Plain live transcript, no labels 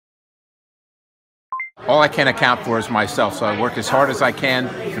all I can account for is myself. So I work as hard as I can,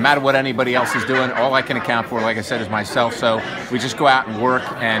 no matter what anybody else is doing. All I can account for, like I said, is myself. So we just go out and work,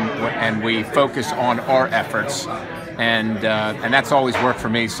 and we focus on our efforts, and that's always worked for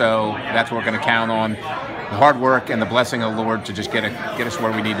me. So that's what we're going to count on: the hard work and the blessing of the Lord to just get us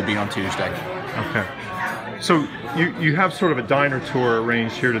where we need to be on Tuesday. Okay. So you have sort of a diner tour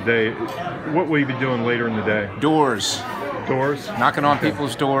arranged here today. What will you be doing later in the day? Doors. Doors? Knocking on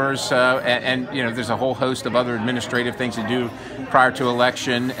people's doors, and you know, there's a whole host of other administrative things to do prior to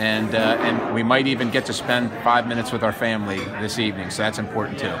election, and we might even get to spend 5 minutes with our family this evening, so that's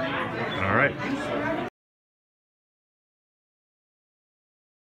important too. All right.